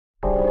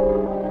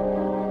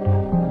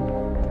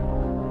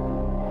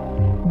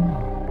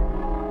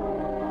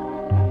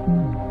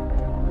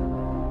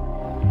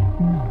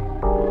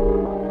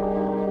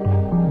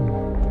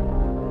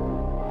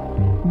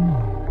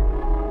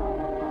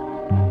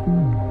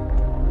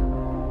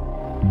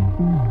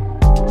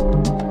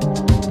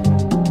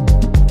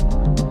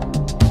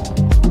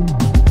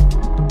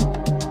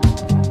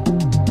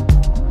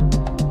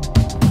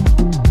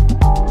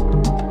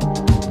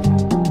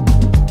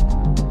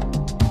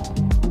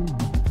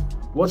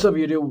What's up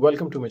YouTube,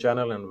 welcome to my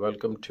channel and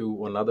welcome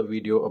to another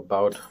video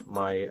about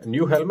my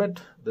new helmet.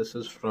 This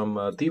is from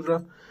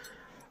Tiivra.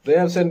 They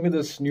have sent me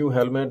this new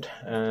helmet,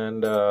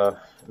 and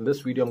in this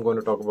video I'm going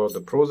to talk about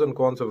the pros and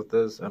cons of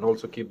this and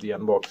also keep the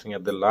unboxing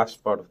at the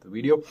last part of the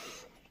video.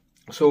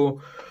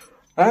 So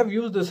I have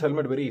used this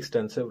helmet very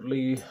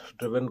extensively,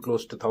 driven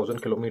close to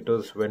 1,000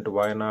 kilometers, went to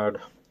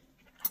Wayanad,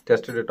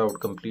 tested it out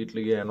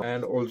completely,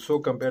 and also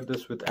compared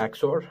this with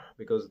Axor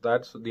because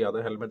that's the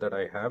other helmet that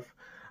I have.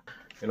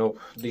 You know,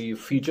 the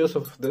features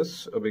of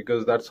this,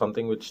 because that's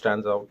something which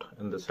stands out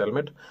in this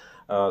helmet.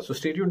 So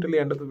stay tuned till the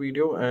end of the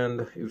video,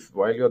 and if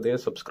while you're there,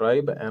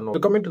 subscribe.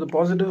 And coming to the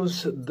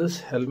positives,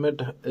 this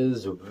helmet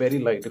is very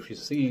light. If you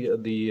see,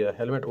 the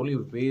helmet only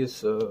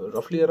weighs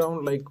roughly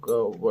around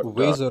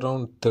weighs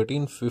around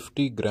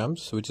 1350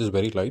 grams, which is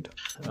very light.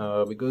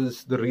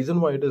 Because the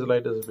reason why it is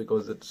light is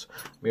because it's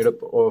made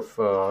up of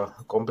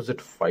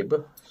composite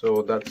fiber,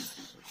 so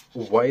that's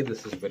why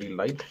this is very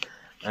light.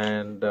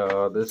 And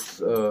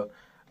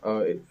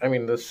I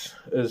mean, this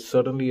is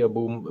certainly a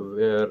boom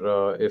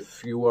where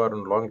if you are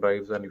on long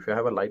drives and if you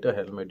have a lighter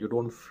helmet, you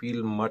don't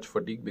feel much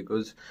fatigue,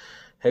 because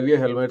heavier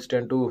helmets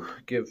tend to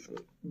give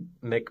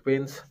neck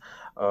pains,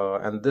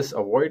 and this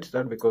avoids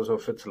that because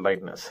of its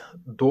lightness.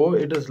 Though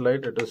it is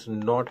light, it is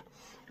not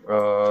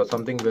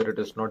something where it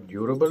is not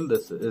durable.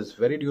 This is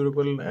very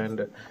durable,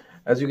 and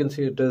as you can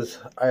see, it is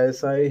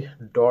ISI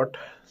DOT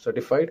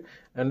certified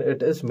and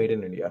it is made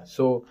in India.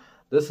 So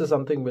this is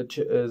something which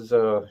is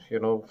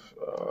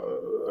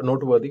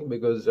noteworthy,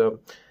 because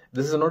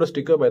this is not a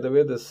sticker, by the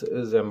way. This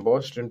is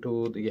embossed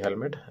into the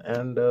helmet,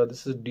 and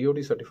this is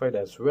DOT certified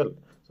as well.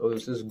 So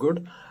this is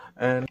good,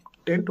 and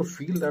tend to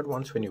feel that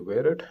once when you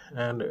wear it,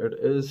 and it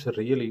is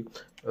really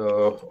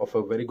of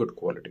a very good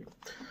quality.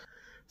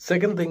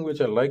 Second thing which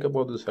I like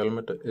about this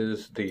helmet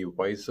is the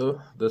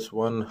visor. This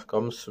one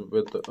comes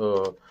with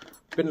a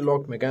pin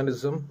lock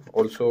mechanism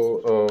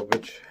also,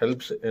 which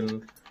helps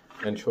in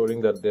ensuring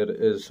that there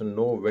is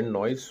no wind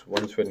noise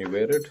once when you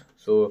wear it.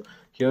 So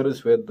here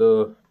is where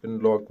the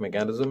pin lock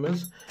mechanism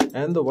is,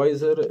 and the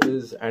visor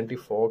is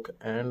anti-fog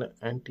and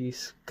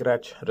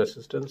anti-scratch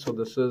resistant. So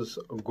this is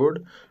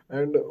good,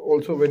 and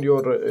also when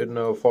you're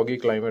in foggy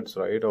climates,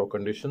 right, or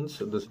conditions,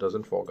 this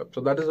doesn't fog up.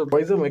 So that is a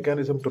visor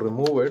mechanism. To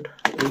remove it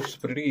is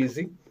pretty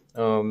easy.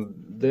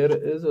 There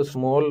is a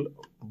small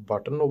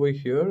button over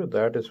here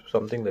that is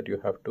something that you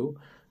have to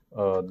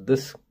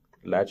this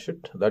latch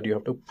it, that you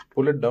have to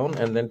pull it down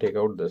and then take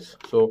out this.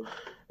 So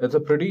it's a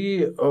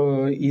pretty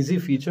easy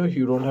feature.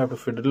 You don't have to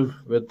fiddle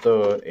with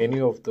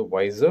any of the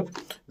visor.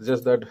 It's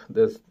just that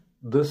there's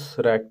this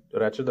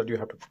ratchet that you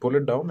have to pull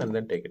it down and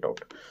then take it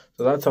out.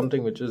 So that's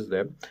something which is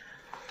there.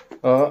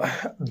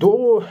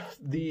 Though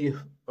the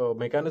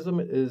mechanism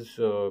is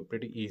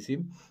pretty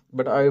easy,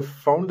 but I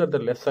found that the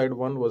left side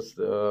one was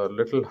a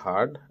little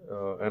hard,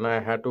 and I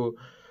had to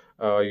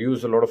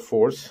use a lot of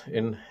force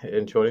in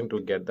ensuring to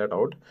get that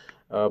out.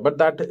 But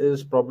that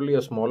is probably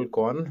a small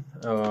con.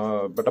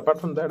 But apart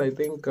from that, I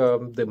think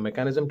the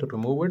mechanism to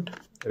remove it,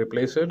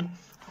 replace it,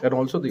 and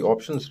also the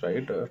options,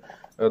 right,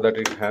 that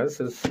it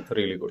has is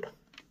really good.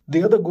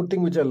 The other good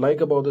thing which I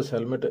like about this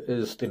helmet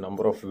is the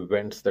number of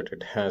vents that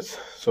it has.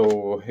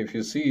 So if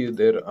you see,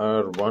 there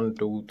are 1,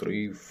 2,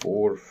 3,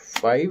 4,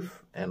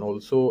 5, and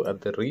also at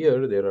the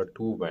rear there are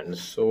 2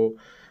 vents. So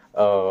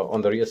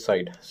on the rear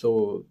side,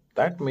 so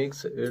that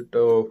makes it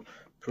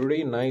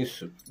pretty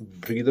nice,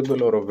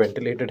 breathable, or a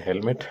ventilated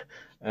helmet.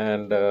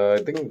 And I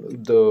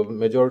think the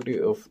majority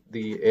of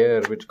the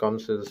air which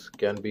comes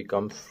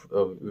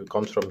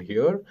comes from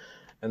here,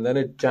 and then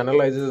it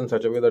channelizes in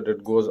such a way that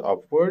it goes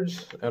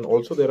upwards. And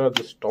also there are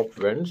the stop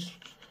vents.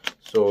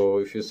 So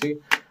if you see,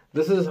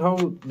 this is how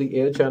the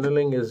air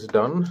channeling is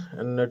done,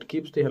 and it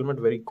keeps the helmet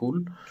very cool.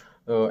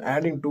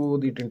 Adding to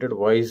the tinted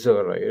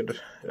visor, right,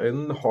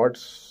 in hot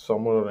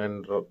summer,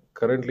 and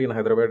currently in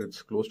Hyderabad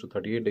it's close to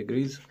 38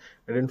 degrees.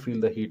 I didn't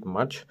feel the heat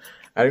much.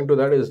 Adding to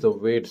that is the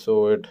weight,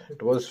 so it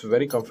was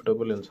very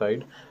comfortable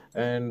inside.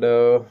 And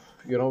the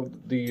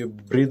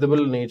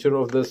breathable nature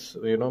of this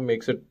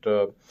makes it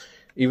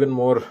even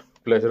more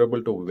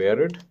pleasurable to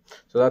wear it.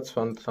 So that's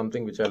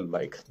something which I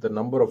like, the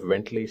number of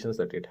ventilations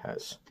that it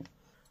has.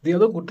 The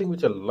other good thing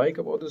which I like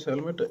about this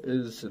helmet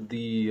is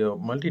the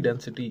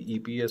multi-density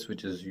EPS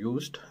which is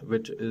used,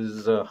 which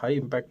is high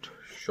impact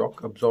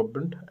shock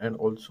absorbent, and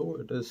also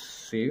it is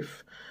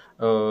safe.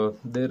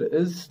 There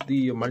is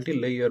the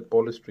multi-layer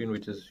polystyrene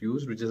which is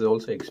used, which is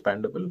also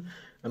expandable,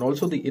 and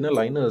also the inner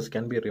liners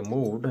can be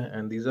removed,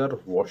 and these are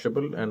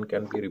washable and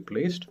can be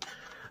replaced.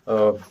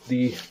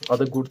 The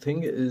other good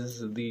thing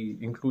is the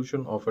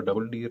inclusion of a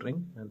double D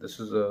ring, and this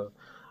is a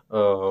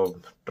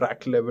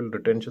track level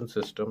retention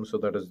system, so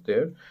that is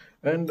there.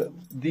 And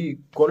the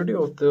quality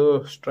of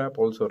the strap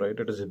also, right,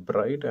 it is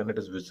bright and it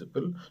is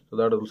visible, so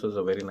that also is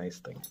a very nice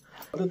thing.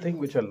 Other thing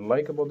which I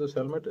like about this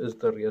helmet is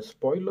the rear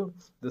spoiler.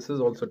 This is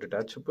also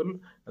detachable,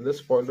 and this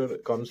spoiler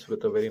comes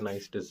with a very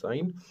nice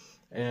design.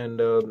 And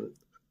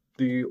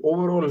the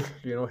overall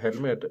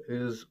helmet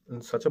is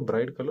in such a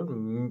bright color,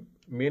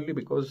 mainly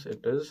because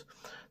it is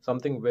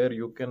something where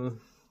you can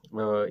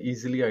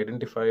easily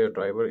identify a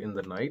driver in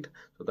the night.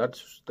 So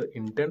that's the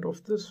intent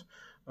of this.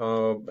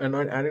 And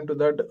adding to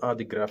that are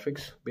the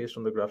graphics. Based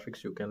on the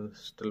graphics, you can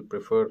still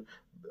prefer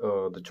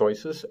the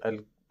choices. I'll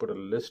put a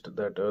list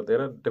that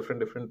there are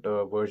different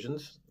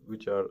versions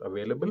which are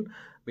available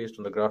based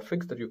on the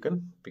graphics that you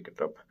can pick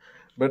it up.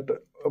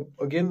 But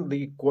again,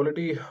 the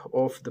quality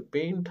of the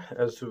paint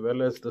as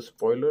well as the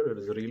spoiler, it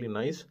is really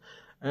nice,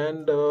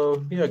 and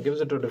yeah,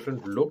 gives it a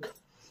different look.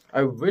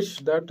 I wish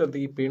that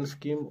the paint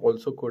scheme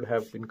also could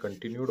have been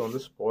continued on the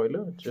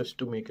spoiler just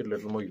to make it a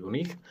little more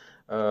unique,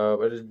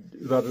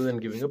 rather than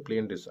giving a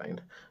plain design.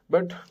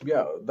 But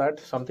yeah,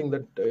 that's something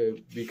that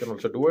we can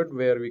also do it,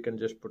 where we can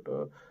just put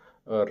a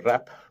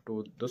wrap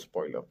to the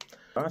spoiler.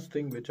 Last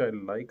thing which I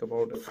like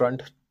about the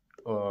front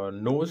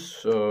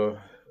nose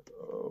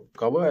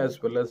cover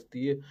as well as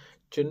the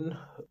chin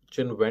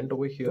vent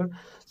over here.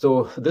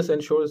 So this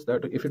ensures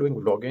that if you're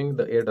doing vlogging,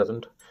 the air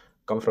doesn't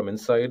come from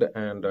inside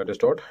and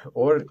distort,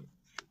 or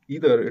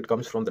either it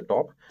comes from the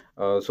top.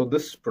 So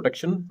this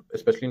protection,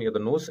 especially near the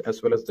nose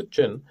as well as the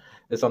chin,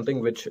 is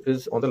something which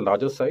is on the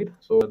larger side.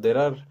 So there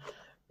are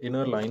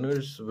inner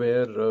liners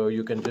where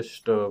you can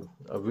just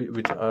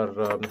which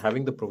are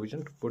having the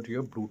provision to put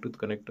your Bluetooth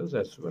connectors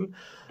as well.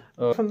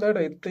 From that,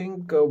 I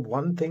think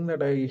one thing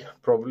that I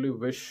probably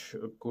wish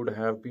could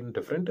have been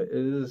different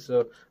is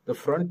the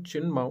front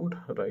chin mount,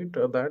 right?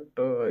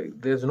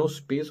 There's no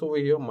space over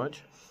here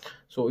much.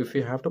 So if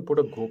you have to put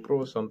a GoPro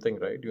or something,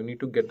 right, you need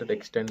to get that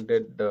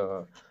extended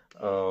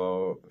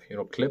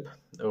clip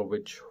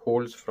which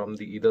holds from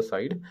the either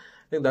side.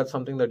 I think that's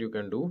something that you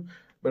can do.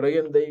 But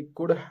again, they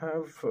could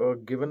have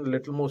given a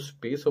little more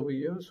space over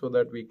here so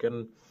that we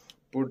can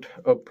put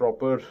a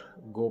proper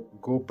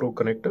GoPro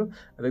connector.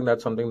 I think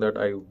that's something that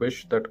I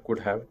wish that could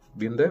have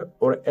been there,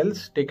 or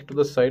else take it to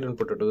the side and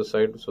put it to the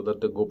side so that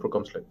the GoPro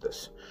comes like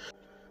this.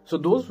 So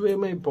those were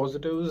my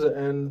positives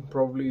and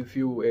probably a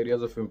few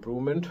areas of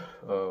improvement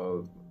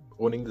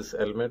owning this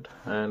helmet.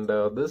 And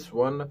this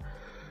one,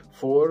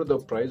 for the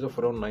price of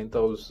around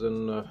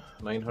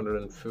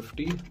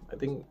 9,950, I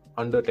think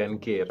under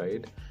 10K,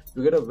 right?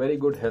 You get a very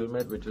good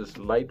helmet which is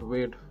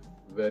lightweight,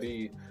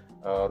 very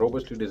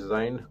robustly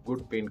designed,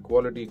 good paint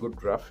quality, good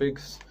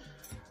graphics,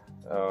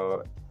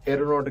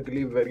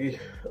 aeronautically very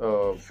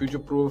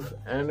future-proof,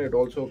 and it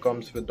also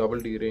comes with double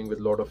D-ring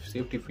with a lot of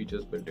safety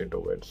features built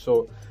into it.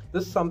 So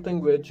this is something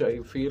which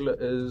I feel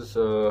is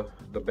the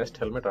best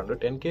helmet under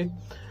 10K.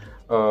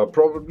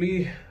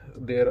 Probably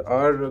there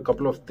are a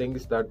couple of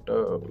things that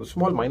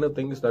small minor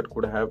things that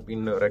could have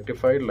been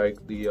rectified, like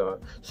the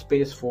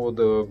space for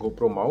the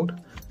GoPro mount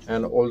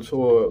and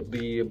also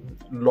the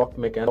lock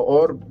mechanism,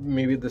 or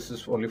maybe this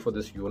is only for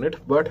this unit,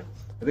 but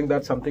I think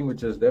that's something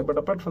which is there. But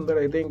apart from that,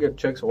 I think it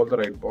checks all the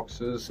right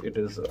boxes. It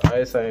is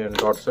ISI and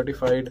DOT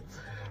certified.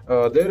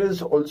 There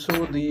is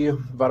also the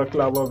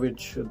balaclava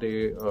which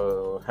they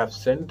have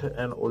sent,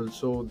 and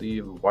also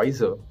the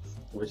visor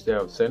which they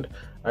have sent.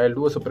 I'll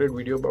do a separate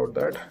video about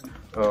that.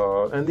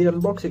 And the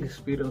unboxing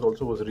experience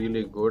also was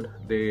really good.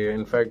 They,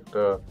 in fact,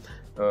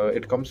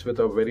 it comes with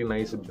a very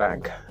nice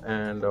bag,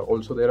 and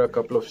also there are a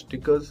couple of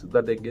stickers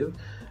that they give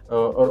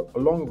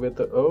along with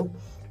a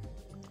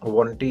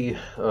warranty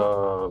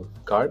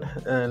card,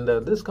 and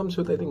this comes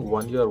with, I think,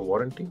 1-year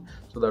warranty,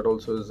 so that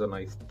also is a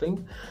nice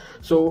thing.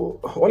 So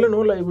all in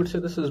all, I would say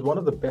this is one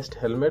of the best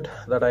helmet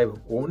that I've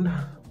owned.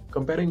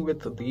 Comparing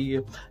with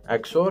the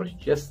Axor,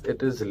 yes,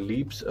 it is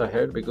leaps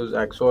ahead because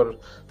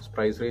Axor's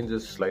price range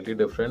is slightly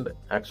different.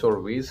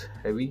 Axor weighs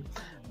heavy.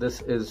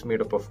 This is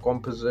made up of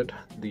composite.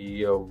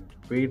 The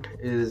weight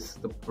is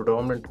the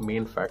predominant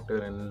main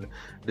factor in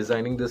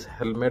designing this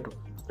helmet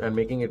and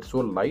making it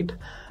so light,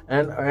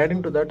 and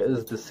adding to that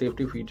is the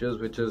safety features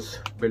which is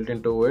built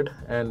into it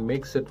and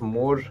makes it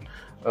more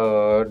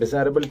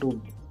desirable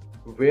to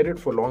wear it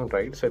for long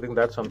rides. I think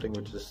that's something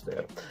which is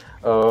there.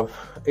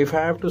 If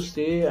I have to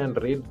say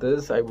and rate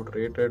this, I would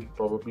rate it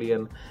probably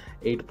an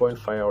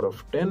 8.5 out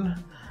of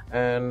 10.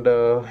 And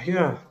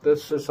yeah,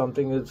 this is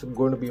something that's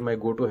going to be my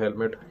go-to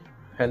helmet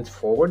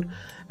henceforward,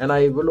 and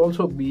I will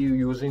also be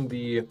using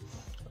the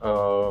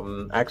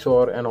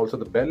Axor and also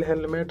the Bell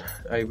helmet.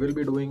 I will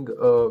be doing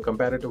a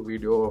comparative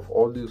video of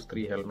all these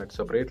three helmets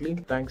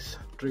separately. Thanks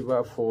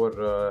Tiivra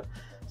for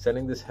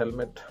sending this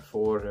helmet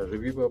for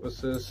review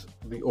purposes.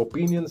 The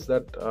opinions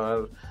that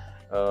are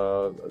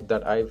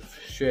that I've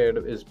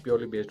shared is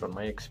purely based on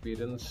my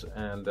experience,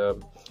 and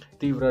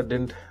Tiivra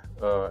didn't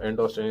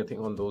endorse anything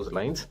on those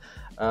lines,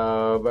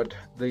 but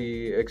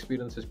the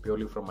experience is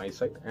purely from my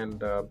side.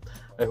 And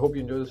I hope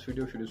you enjoy this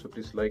video. If you do so,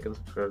 please like and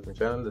subscribe to my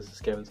channel. This is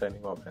Kevin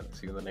signing off, and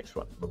see you in the next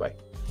one. Bye bye.